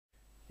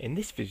In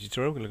this video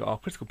tutorial, we're going to look at our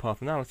critical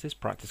path analysis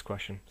practice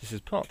question. This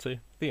is part 2,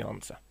 the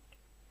answer.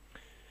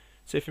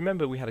 So if you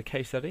remember, we had a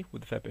case study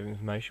with a fair bit of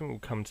information. We'll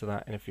come to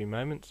that in a few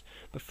moments.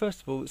 But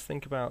first of all, let's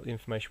think about the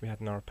information we had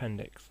in our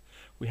appendix.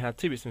 We had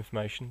 2 bits of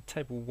information.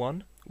 Table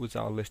 1 was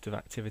our list of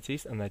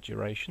activities and their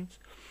durations.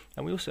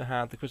 And we also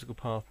had the critical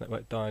path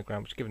network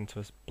diagram, which is given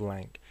to us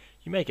blank.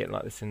 You may get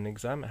like this in an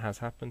exam, it has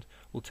happened.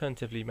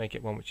 Alternatively, you may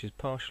get one which is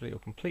partially or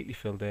completely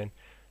filled in,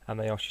 and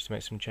they ask you to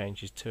make some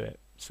changes to it.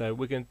 So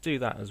we're going to do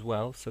that as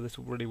well, so this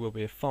really will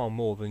be far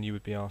more than you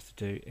would be asked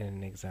to do in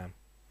an exam.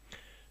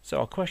 So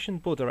our question: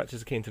 board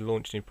directors are keen to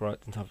launch a new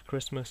product in time for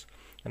Christmas,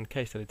 and the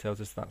case study tells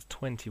us that's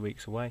 20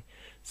 weeks away.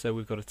 So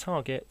we've got a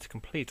target to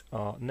complete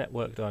our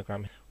network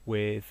diagram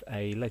with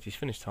a latest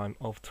finish time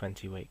of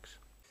 20 weeks.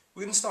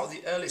 We're going to start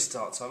with the early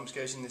start time, which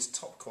goes in this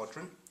top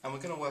quadrant, and we're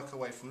going to work our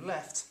way from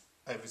left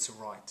over to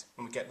right.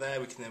 When we get there,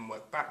 we can then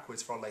work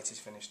backwards for our latest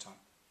finish time.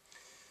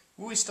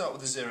 We always start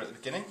with a 0 at the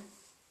beginning,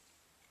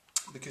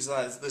 because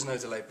there's no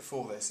delay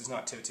before this, there's no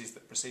activities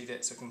that precede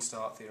it, so it can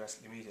start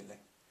theoretically immediately.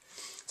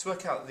 To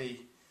work out the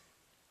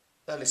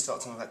early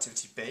start time of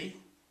activity B,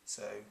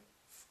 so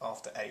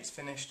after A is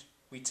finished,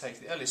 we take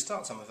the earliest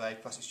start time of A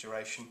plus its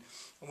duration,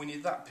 and we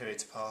need that period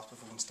to pass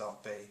before we can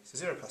start B. So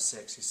 0 plus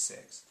 6 is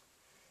 6.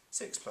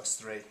 6 plus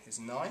 3 is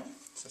 9,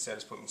 so that's the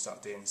earliest point we can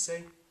start D and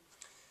C.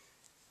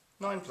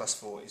 9 plus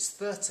 4 is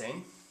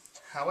 13.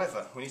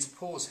 However, we need to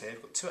pause here.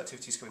 We've got 2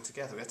 activities going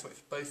together. We have to wait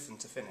for both of them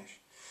to finish.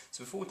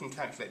 So before we can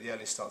calculate the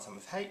earliest start time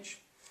of H,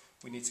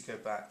 we need to go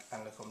back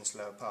and look on this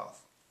lower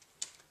path.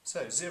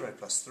 So 0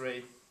 plus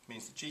 3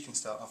 means that G can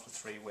start after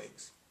 3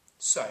 weeks.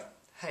 So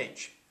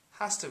H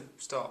has to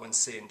start when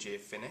C and G are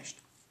finished.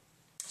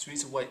 So we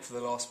need to wait for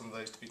the last one of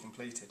those to be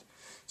completed.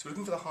 So we're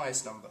looking for the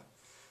highest number.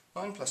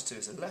 9 plus 2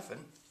 is 11.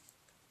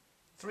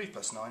 3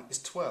 plus 9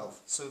 is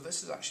 12. So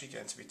this is actually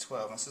going to be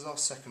 12. And this is our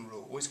second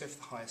rule. Always go for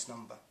the highest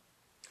number.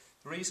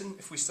 The reason,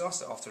 if we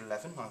started after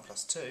 11, 9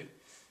 plus 2,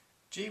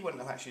 G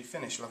wouldn't have actually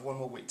finished. We'll have 1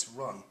 more week to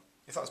run.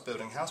 If that was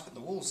building a house, putting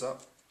the walls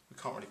up, we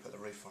can't really put the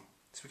roof on.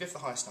 So we go for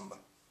the highest number.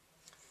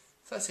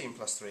 13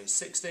 plus 3 is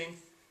 16.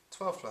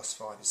 12 plus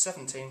 5 is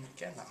 17.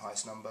 Again, that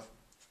highest number.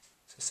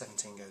 So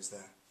 17 goes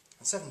there.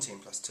 And 17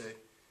 plus 2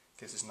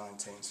 gives us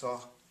 19. So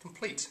our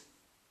complete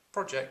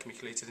project can be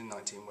completed in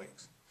 19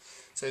 weeks.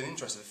 So in the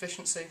interest of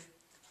efficiency,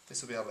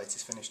 this will be our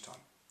latest finish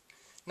time.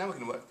 Now we're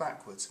going to work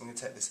backwards. We're going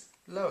to take this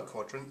lower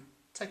quadrant,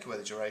 take away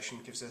the duration,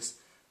 gives us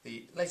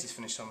the latest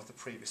finish time of the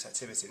previous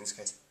activity, in this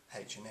case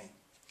H and E.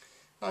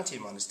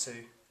 19 minus 2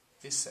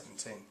 is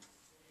 17.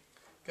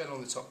 Going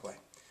along the top way.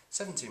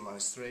 17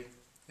 minus 3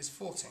 is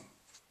 14.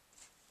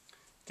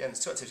 Again, there's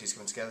 2 activities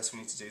coming together, so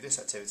we need to do this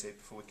activity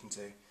before we can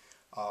do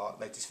our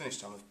latest finish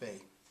time of B.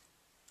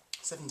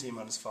 17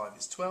 minus 5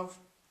 is 12.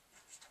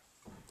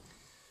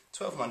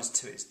 12 minus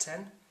 2 is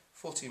 10.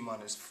 14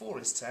 minus 4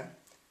 is 10.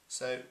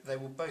 So they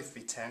will both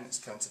be 10. It's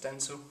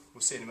coincidental.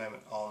 We'll see in a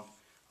moment on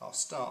our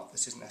start.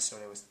 This isn't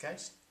necessarily always the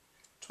case.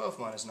 12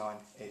 minus 9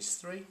 is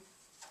 3.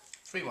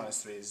 3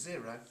 minus 3 is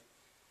 0.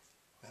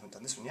 We haven't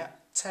done this one yet.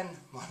 10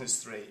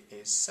 minus 3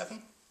 is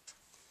 7.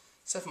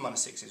 7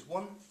 minus 6 is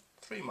 1.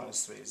 3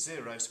 minus 3 is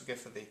 0. So we go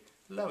for the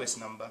lowest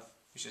number,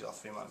 which is our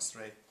 3 minus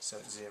 3, so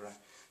it's 0.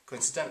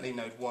 Coincidentally,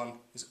 node 1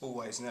 is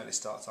always an early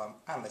start time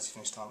and latest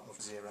finish time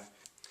of 0.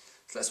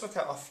 So let's work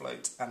out our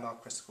float and our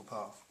critical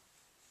path.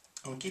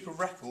 And we'll keep a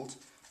record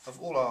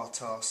of all our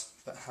tasks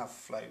that have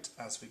float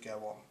as we go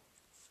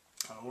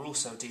on. And we'll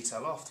also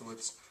detail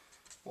afterwards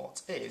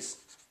what is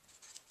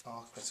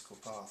our critical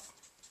path.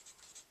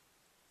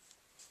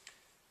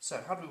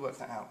 So how do we work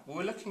that out? Well,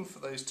 we're looking for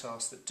those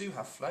tasks that do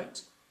have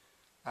float,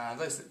 and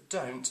those that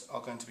don't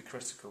are going to be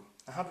critical.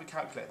 And how do we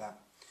calculate that?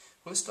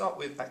 Well, let's start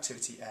with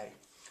activity A.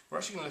 We're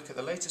actually going to look at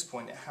the latest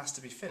point it has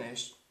to be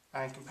finished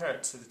and compare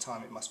it to the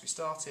time it must be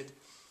started,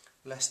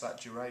 less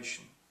that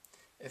duration.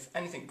 If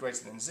anything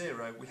greater than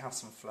 0, we have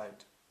some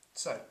float.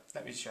 So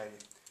let me show you.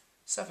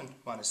 7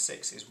 minus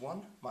 6 is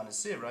 1,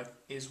 minus 0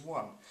 is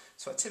 1.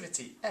 So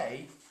activity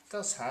A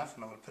does have,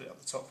 and I'm going to put it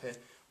up the top here,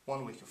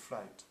 1 week of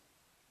float.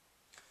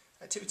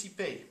 Activity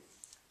B,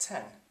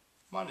 10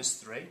 minus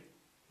 3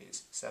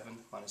 is 7,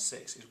 minus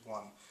 6 is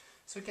 1.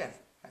 So again,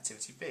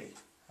 activity B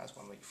has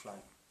 1 week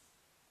float.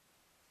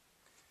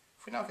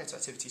 If we now go to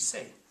activity C,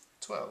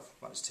 12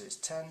 minus 2 is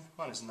 10,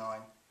 minus 9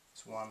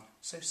 is 1,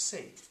 so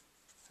C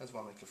has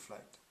 1 week of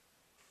float.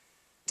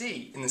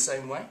 D, in the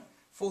same way,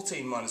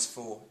 14 minus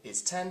 4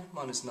 is 10,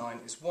 minus 9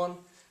 is 1,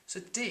 so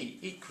D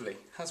equally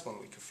has 1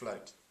 week of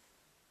float.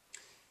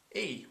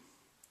 E,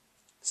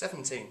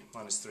 17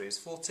 minus 3 is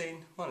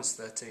 14, minus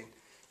 13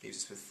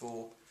 leaves us with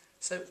 4,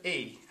 so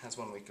E has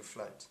 1 week of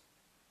float.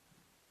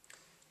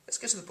 Let's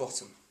go to the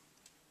bottom.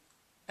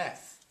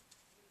 F,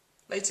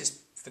 latest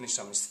finish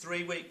time is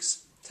 3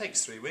 weeks,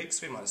 takes 3 weeks,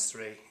 3 minus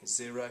 3 is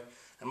 0,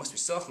 and must be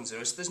starting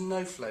 0, so there's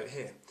no float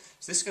here.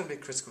 So this is going to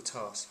be a critical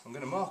task. I'm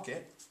going to mark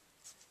it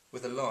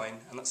with a line,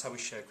 and that's how we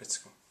show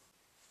critical.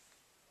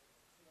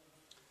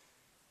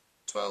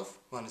 12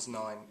 minus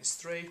 9 is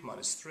 3,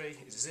 minus 3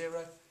 is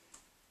 0.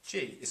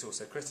 G is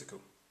also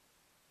critical.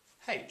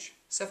 H,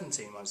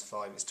 17 minus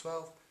 5 is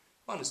 12,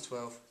 minus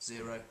 12,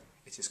 0,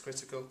 it is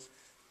critical.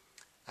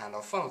 And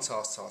our final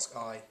task, task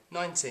I,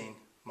 19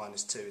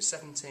 minus 2 is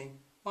 17,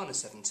 minus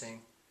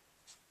 17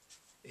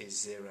 is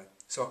 0.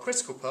 So our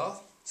critical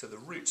path, so the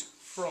route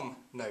from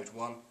node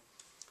 1,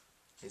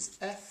 is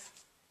F,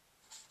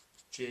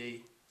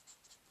 G,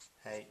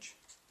 H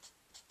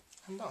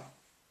and I.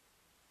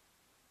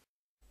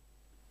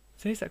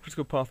 So here's that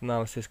critical path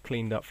analysis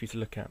cleaned up for you to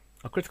look at.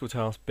 Our critical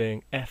tasks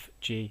being F,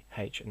 G,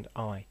 H and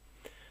I.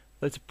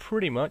 Those are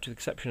pretty much, with the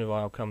exception of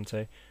I I'll come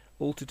to,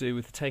 all to do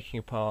with the taking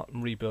apart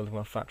and rebuilding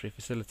our factory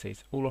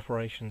facilities, all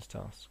operations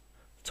tasks.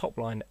 The top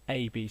line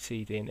A, B,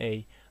 C, D and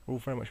E are all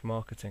very much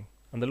marketing,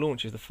 and the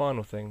launch is the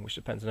final thing, which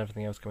depends on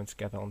everything else coming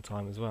together on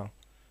time as well.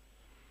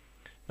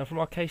 Now from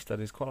our case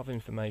studies, quite a lot of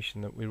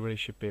information that we really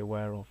should be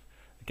aware of.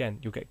 Again,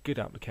 you'll get good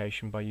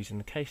application by using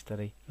the case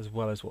study as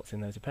well as what's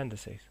in those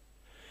appendices.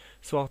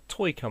 So our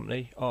toy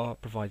company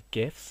provide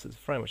gifts. It's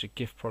very much a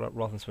gift product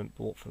rather than something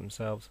bought for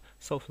themselves,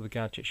 sold through the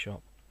gadget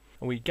shop.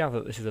 And we gather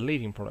that this is a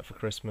leading product for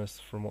Christmas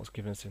from what's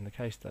given us in the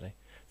case study.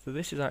 So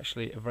this is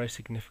actually a very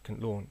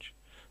significant launch.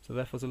 So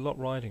therefore there's a lot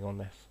riding on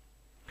this.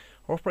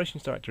 Our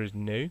operations director is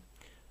new,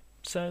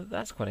 so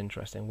that's quite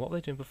interesting. What are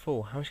they doing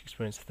before? How much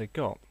experience have they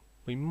got?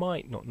 We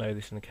might not know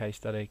this in the case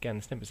study. Again,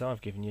 the snippets I've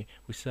given you,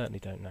 we certainly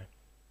don't know.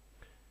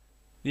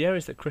 The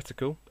areas that are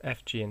critical,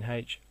 F, G and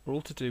H, are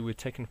all to do with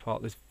taking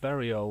apart this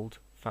very old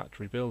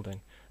factory building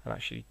and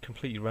actually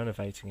completely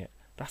renovating it.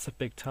 That's a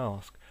big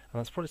task, and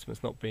that's probably something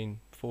that's not been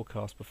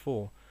forecast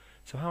before.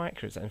 So how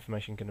accurate is that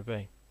information going to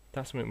be?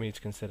 That's something we need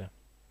to consider.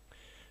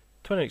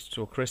 20 weeks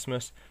before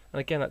Christmas, and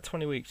again that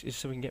 20 weeks is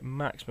so we can get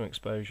maximum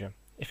exposure.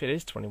 If it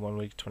is 21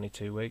 weeks,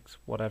 22 weeks,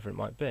 whatever it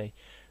might be,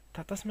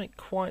 that doesn't make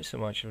quite so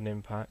much of an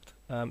impact.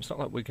 It's not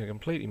like we're going to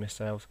completely miss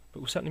sales, but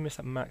we'll certainly miss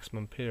that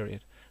maximum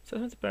period. So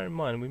something to bear in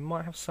mind, we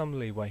might have some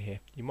leeway here.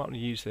 You might want to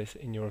use this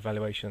in your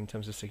evaluation in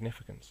terms of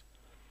significance.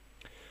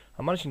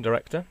 Our managing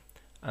director,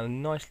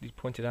 and nicely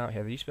pointed out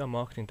here, they used to be our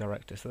marketing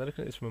director, so they're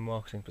looking at this from a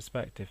marketing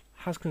perspective,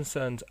 has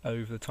concerns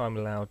over the time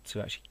allowed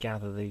to actually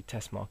gather the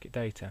test market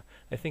data.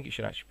 They think it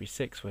should actually be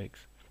 6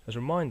 weeks. As a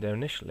reminder,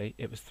 initially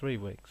it was 3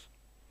 weeks.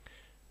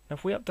 Now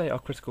if we update our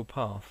critical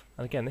path,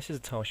 and again this is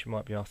a task you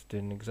might be asked to do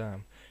in an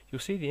exam, you'll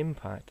see the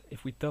impact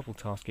if we double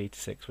task E to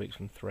 6 weeks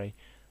from 3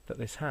 that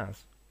this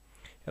has.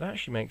 It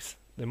actually makes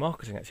the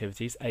marketing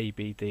activities A,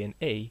 B, D and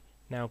E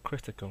now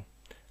critical,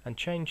 and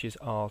changes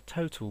our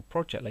total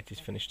project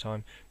latest finish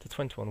time to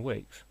 21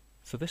 weeks.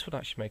 So this would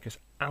actually make us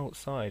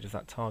outside of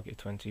that target of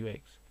 20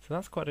 weeks. So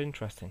that's quite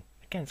interesting.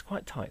 Again, it's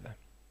quite tight though.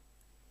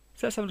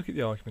 So let's have a look at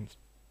the arguments.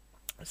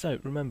 So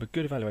remember,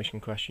 good evaluation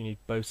question, you need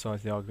both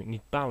sides of the argument. You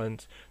need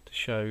balance to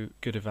show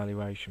good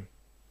evaluation.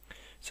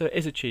 So it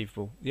is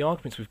achievable. The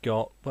arguments we've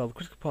got, well, the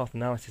critical path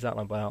analysis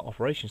outlined by our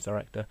operations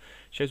director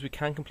shows we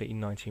can complete in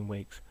 19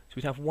 weeks. So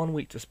we'd have 1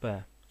 week to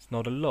spare. It's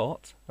not a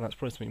lot, and that's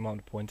probably something you might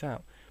want to point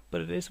out,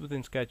 but it is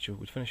within schedule.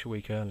 We'd finish a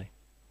week early.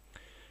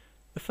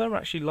 The firm are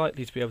actually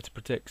likely to be able to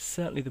predict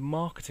certainly the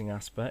marketing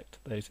aspect,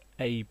 those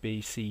A,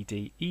 B, C,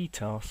 D, E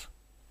tasks,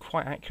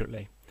 quite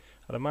accurately.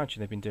 I'd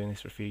imagine they've been doing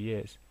this for a few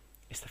years.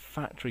 It's the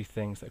factory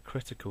things that are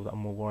critical that I'm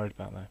more worried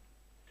about though.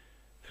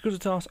 Because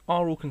the tasks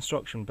are all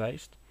construction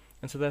based,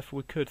 and so therefore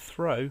we could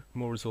throw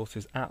more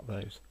resources at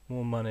those,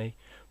 more money,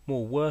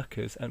 more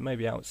workers, and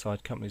maybe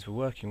outside companies we're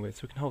working with,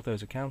 so we can hold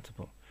those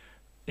accountable.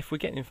 If we're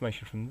getting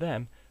information from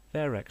them,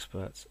 they're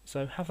experts,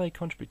 so have they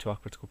contribute to our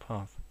critical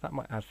path? That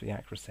might add for the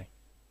accuracy.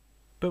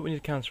 But we need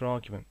a counter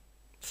argument.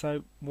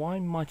 So why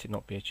might it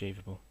not be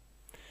achievable?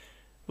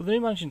 Well, the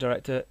new managing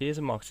director is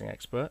a marketing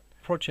expert.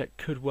 The project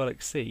could well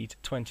exceed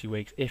 20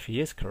 weeks if he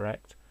is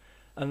correct,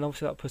 and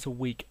obviously that puts a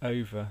week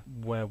over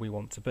where we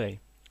want to be.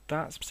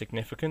 That's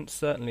significant,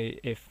 certainly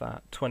if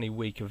that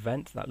 20-week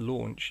event, that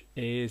launch,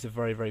 is a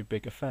very, very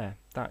big affair.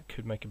 That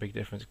could make a big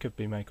difference. It could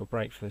be make or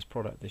break for this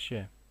product this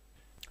year.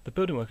 The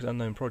building work is an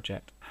unknown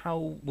project.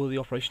 How will the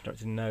operation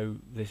director know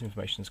this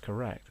information is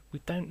correct?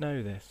 We don't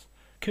know this.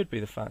 Could be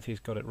the fact he's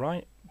got it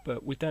right,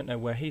 but we don't know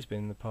where he's been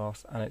in the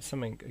past, and it's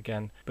something,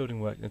 again, building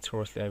work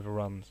notoriously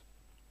overruns.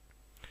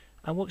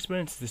 And what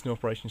experience has this new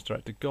operations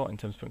director got in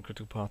terms of putting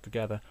critical path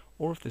together,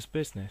 or of this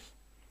business?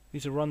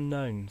 These are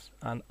unknowns,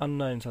 and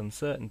unknowns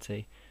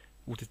uncertainty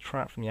will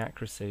detract from the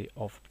accuracy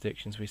of the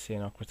predictions we see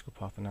in our critical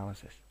path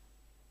analysis.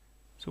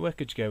 So where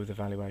could you go with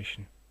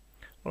evaluation?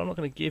 Well, I'm not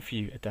going to give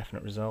you a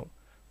definite result,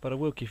 but I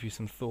will give you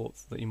some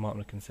thoughts that you might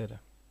want to consider.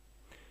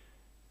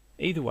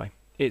 Either way,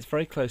 it's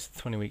very close to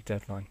the 20-week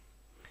deadline.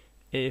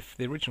 If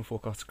the original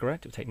forecast is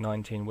correct, it would take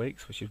 19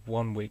 weeks, which is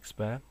 1 week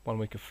spare, 1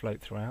 week of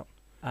float throughout.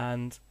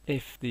 And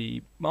if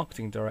the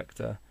marketing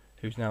director,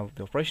 who's now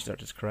the operations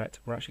director, is correct,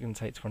 we're actually going to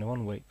take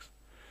 21 weeks.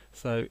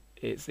 So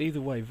it's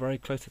either way very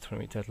close to the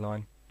 20-week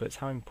deadline, but it's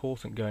how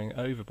important going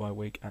over by a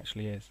week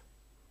actually is.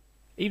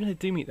 Even if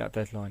they do meet that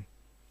deadline,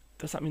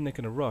 does that mean they're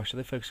going to rush? Are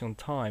they focusing on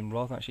time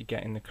rather than actually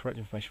getting the correct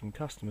information from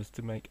customers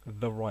to make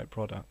the right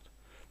product?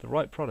 The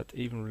right product,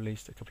 even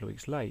released a couple of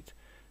weeks late,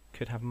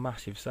 could have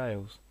massive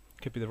sales.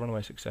 Could be the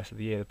runaway success of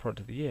the year, the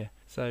product of the year.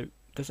 So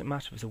does it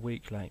matter if it's a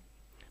week late?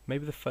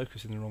 Maybe the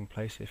focus is in the wrong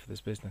place here for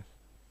this business.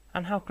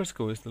 And how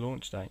critical is the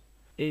launch date?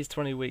 Is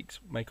 20 weeks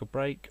make or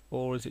break,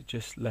 or is it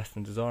just less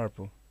than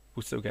desirable?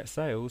 We'll still get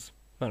sales,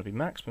 might not be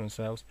maximum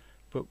sales,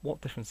 but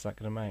what difference is that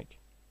going to make?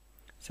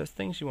 So it's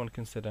things you want to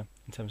consider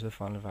in terms of the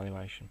final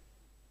evaluation.